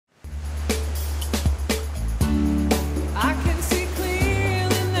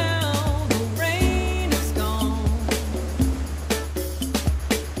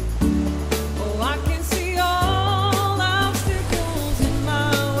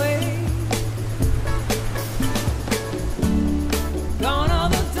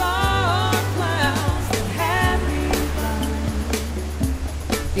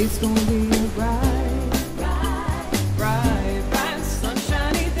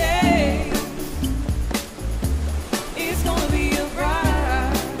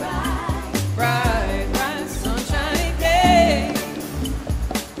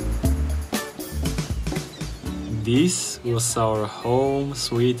was our home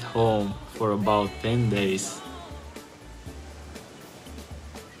sweet home for about 10 days.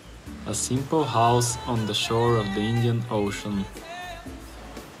 A simple house on the shore of the Indian Ocean.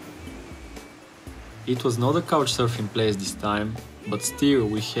 It was not a couchsurfing place this time, but still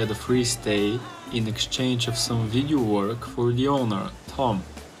we had a free stay in exchange of some video work for the owner, Tom.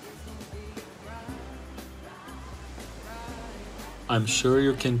 I'm sure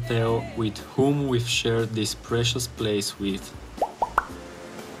you can tell with whom we've shared this precious place with.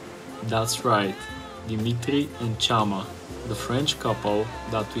 That's right, Dimitri and Chama, the French couple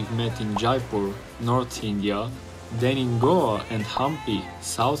that we've met in Jaipur, North India, then in Goa and Hampi,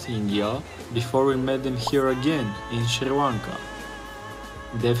 South India, before we met them here again in Sri Lanka.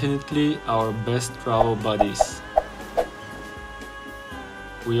 Definitely our best travel buddies.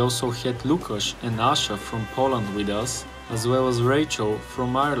 We also had Lukasz and Asha from Poland with us, as well as Rachel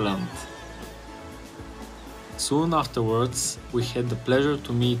from Ireland. Soon afterwards, we had the pleasure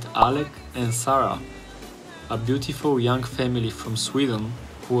to meet Alec and Sarah, a beautiful young family from Sweden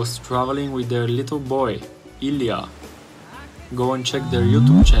who was traveling with their little boy, Ilya. Go and check their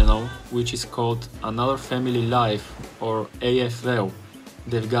YouTube channel, which is called Another Family Life, or AFL.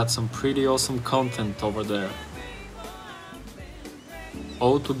 They've got some pretty awesome content over there.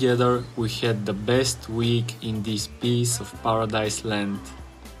 Altogether, we had the best week in this piece of paradise land.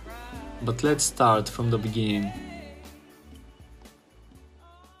 But let's start from the beginning.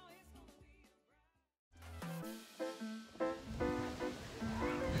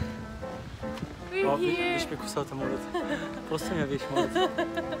 We're here. Виж ме косата, моля те. Просто я виж, моля те.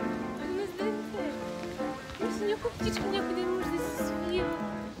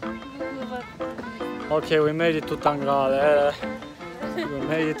 Okay, we made it to Tangalle. We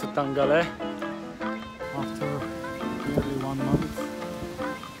made it to Tangalle. After nearly 1 month,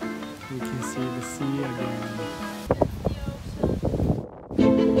 we can see the sea again.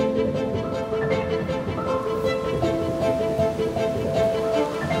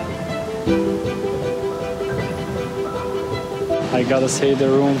 I gotta say, the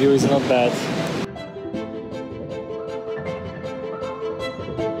room view is not bad.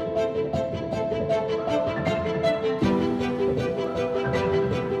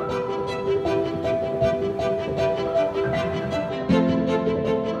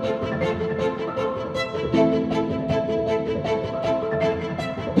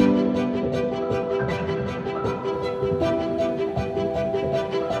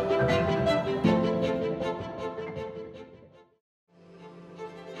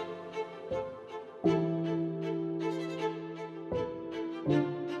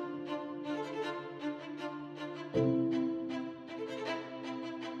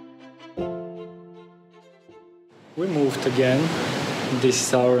 We moved again. This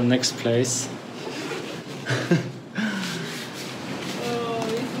is our next place. Oh,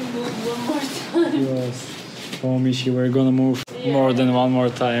 if we move one more time. Yes. Oh, Mishi, we're gonna move more than one more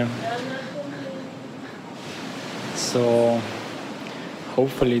time. So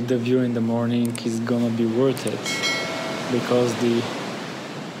hopefully the view in the morning is gonna be worth it, because the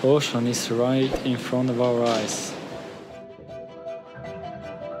ocean is right in front of our eyes.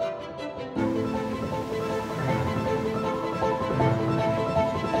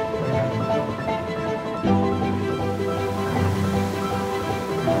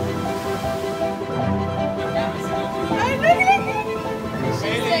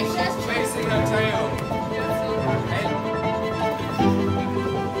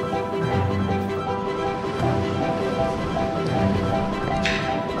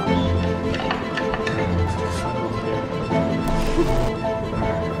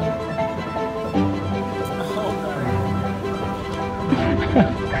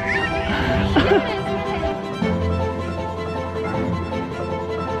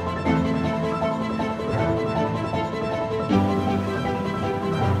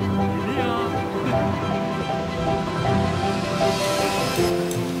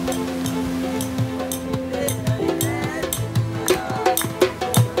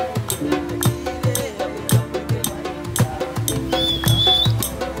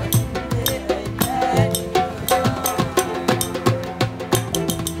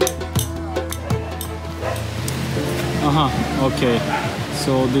 Okay,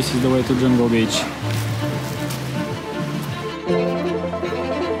 so this is the way to Jungle Beach.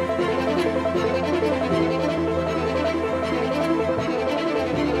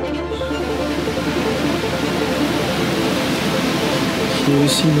 Here you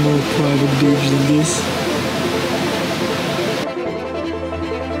see more private beach than this.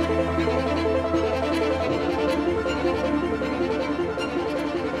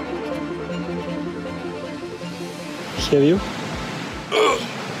 Have you?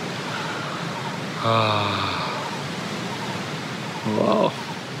 Wow.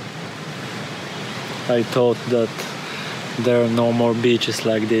 I thought that there are no more beaches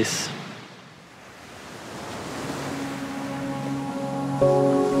like this.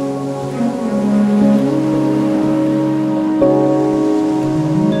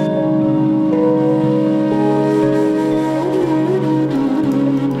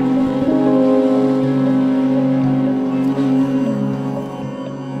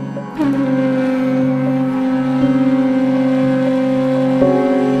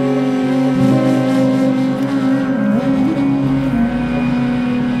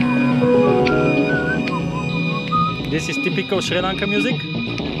 This is typical Sri Lanka music.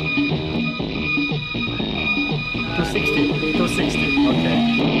 260. 260. Okay.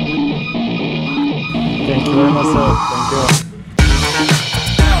 Thank you very much, sir. Thank you.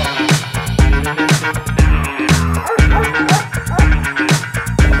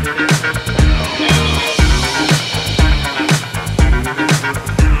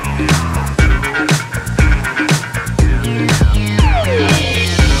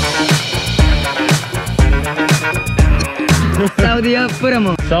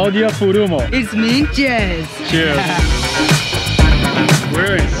 Saudia Purumo. It means cheers. Cheers.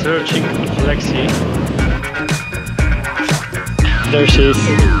 We're searching Lexi. There she is.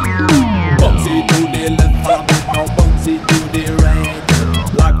 Bouncy to the left, follow me now, bouncy to the right.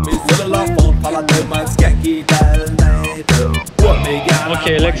 Like me cellular phone, follow them and skanky all night.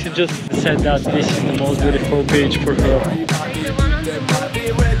 Okay, Lexi just said that this is the most beautiful beach for her.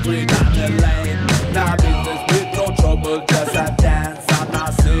 Now business with no trouble, just a dance and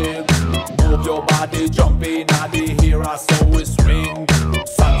a sing. Move your body, jump in and the hero so we swing.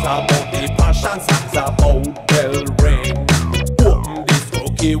 Songs about the passion, songs about bell ring. Open this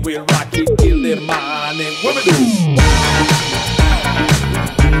cookie, we'll rock it till the morning. What we do?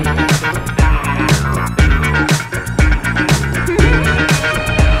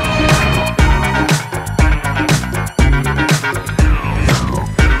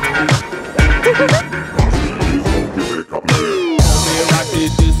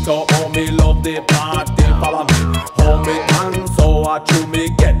 Love the party, follow me. Hold me hand so I chew me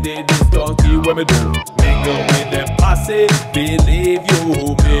get the disco key when me do. Mingle with the posse, believe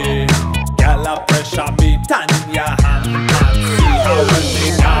you me. Gala pressure me, turn your hand and see how when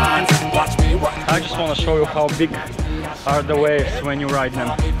they dance. Watch me work. I just want to show you how big are the waves when you ride them.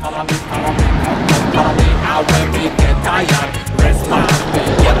 Follow me, follow me, follow me. And when we get tired, rest man, we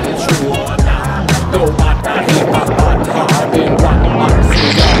get it through now. No matter hip hop or hobby, one man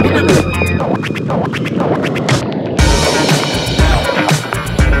see ya.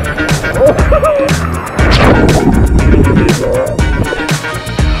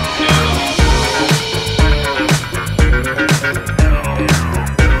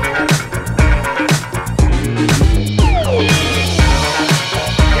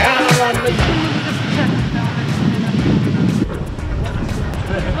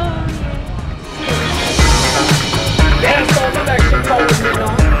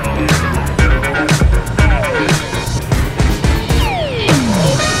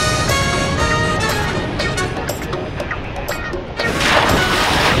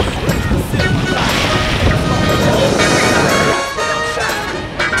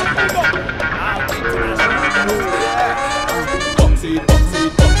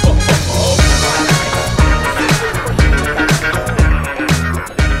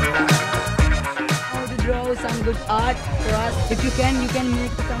 Art for us. If you can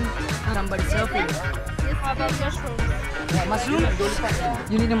make somebody surf it. How about mushrooms? Yeah, mushroom?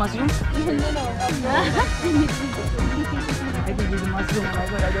 You need a mushroom? No. I think you need a mushroom. Oh my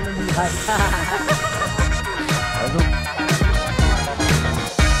god, I don't know the height.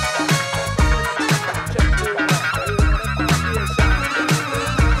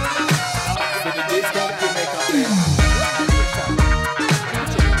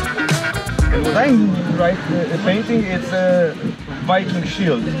 Right, the painting, it's a Viking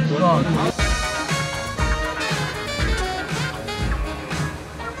shield.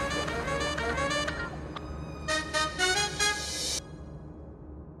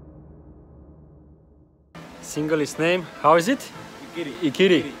 Single name, how is it?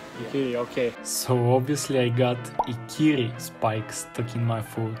 Ikiri. Ikiri, okay. So obviously I got Ikiri spike stuck in my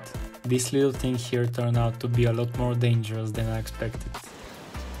foot. This little thing here turned out to be a lot more dangerous than I expected.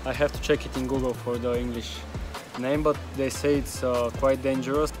 I have to check it in Google for the English name, but they say it's quite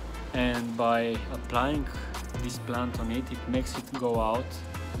dangerous, and by applying this plant on it, it makes it go out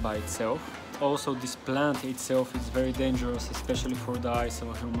by itself. Also, this plant itself is very dangerous, especially for the eyes of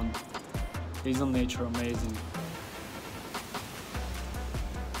a human. Isn't nature amazing?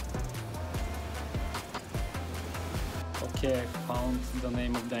 Okay, I found the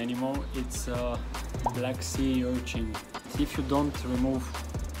name of the animal. It's a black sea urchin. If you don't remove,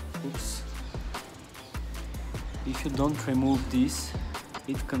 if you don't remove this,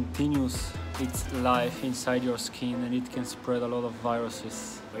 it continues its life inside your skin and it can spread a lot of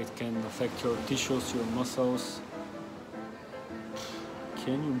viruses. It can affect your tissues, your muscles.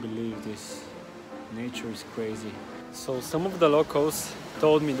 Can you believe this? Nature is crazy. So some of the locals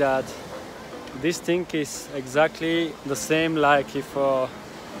told me that this thing is exactly the same like if a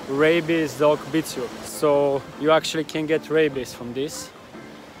rabies dog bites you. So you actually can get rabies from this.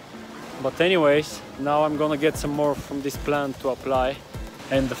 But anyways, now I'm gonna get some more from this plant to apply.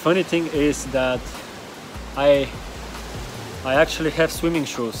 And the funny thing is that I actually have swimming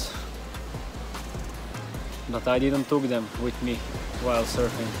shoes, but I didn't took them with me while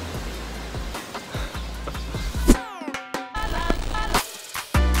surfing.